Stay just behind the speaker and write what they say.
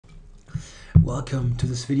Welcome to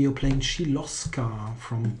this video playing Chilosa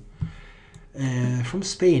from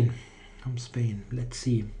Spain. Let's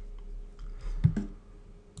see.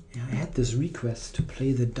 Yeah, I had this request to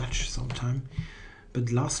play the Dutch sometime,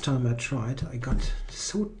 but last time I tried, I got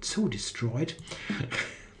so destroyed.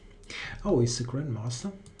 Oh, he's the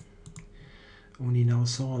Grandmaster. Only now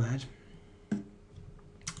saw that.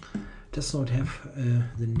 Does not have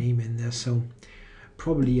the name in there, so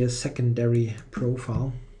probably a secondary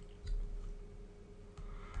profile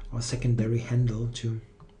or secondary handle to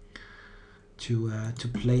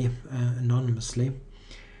play anonymously.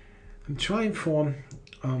 I'm trying for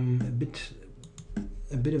a bit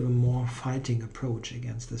of a more fighting approach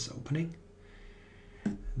against this opening.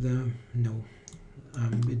 The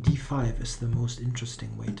d5 is the most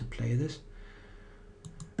interesting way to play this.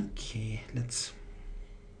 Okay, let's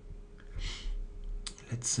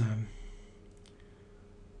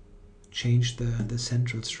change the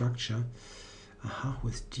central structure.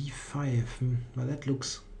 With d5. Well, that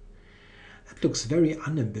looks very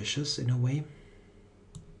unambitious in a way.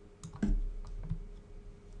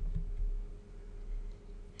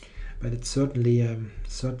 But it's certainly a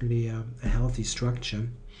healthy structure.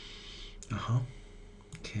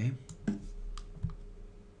 Okay.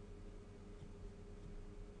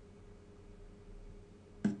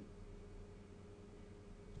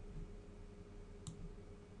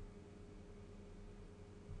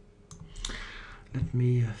 Let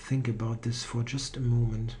me think about this for just a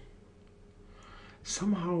moment.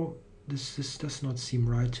 Somehow this does not seem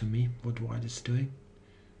right to me, what white is doing.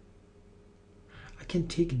 I can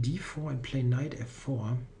take d4 and play knight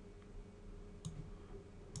f4.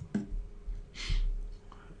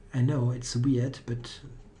 I know it's weird, but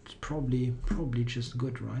it's probably just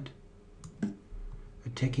good, right?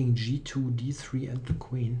 Attacking g2, d3 and the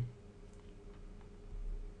queen.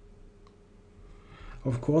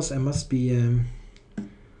 Of course I must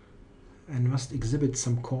exhibit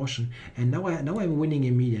some caution, and now I'm winning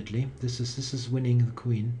immediately. This is winning the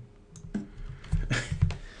queen.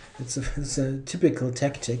 It's a typical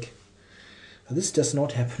tactic. This does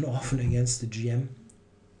not happen often against the GM.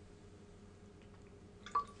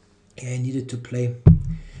 I needed to play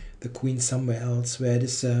the queen somewhere else where it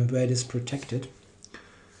is protected.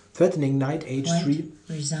 Threatening knight h3,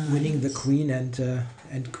 winning the queen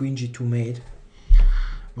and queen g2 mate.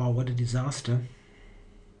 Wow, what a disaster.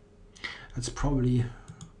 That's probably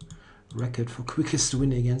record for quickest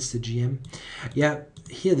win against the GM. Yeah,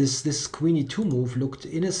 here this queen e2 move looked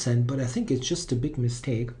innocent, but I think it's just a big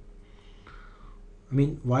mistake. I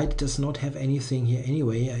mean, white does not have anything here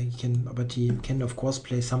anyway. But he can of course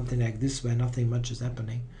play something like this where nothing much is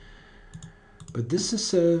happening. But this is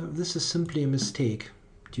simply a mistake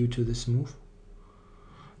due to this move.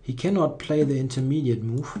 He cannot play the intermediate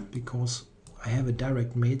move because I have a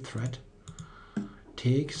direct mate threat.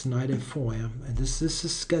 Takes knight f4, yeah. And this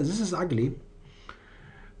is ugly.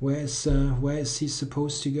 Where is he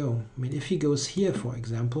supposed to go? I mean, if he goes here, for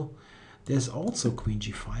example, there's also queen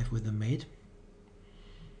g5 with a mate.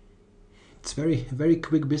 It's very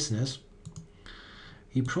quick business.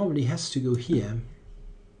 He probably has to go here.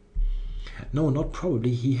 No, not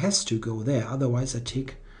probably. He has to go there. Otherwise, I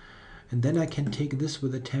take, and then I can take this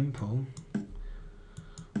with a tempo.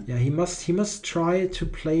 Yeah, he must try to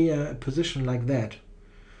play a position like that,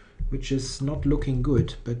 which is not looking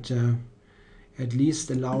good, but at least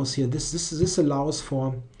allows here. This allows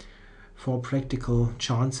for practical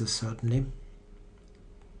chances, certainly.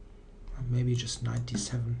 Maybe just knight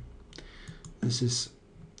d7. This is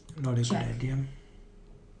not a good idea.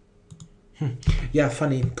 Yeah,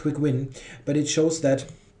 funny, quick win, but it shows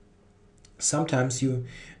that sometimes you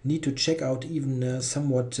need to check out even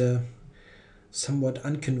somewhat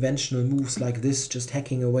unconventional moves like this, just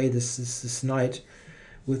hacking away this knight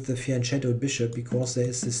with the fianchettoed bishop, because there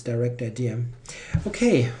is this direct idea.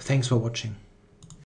 Okay, thanks for watching.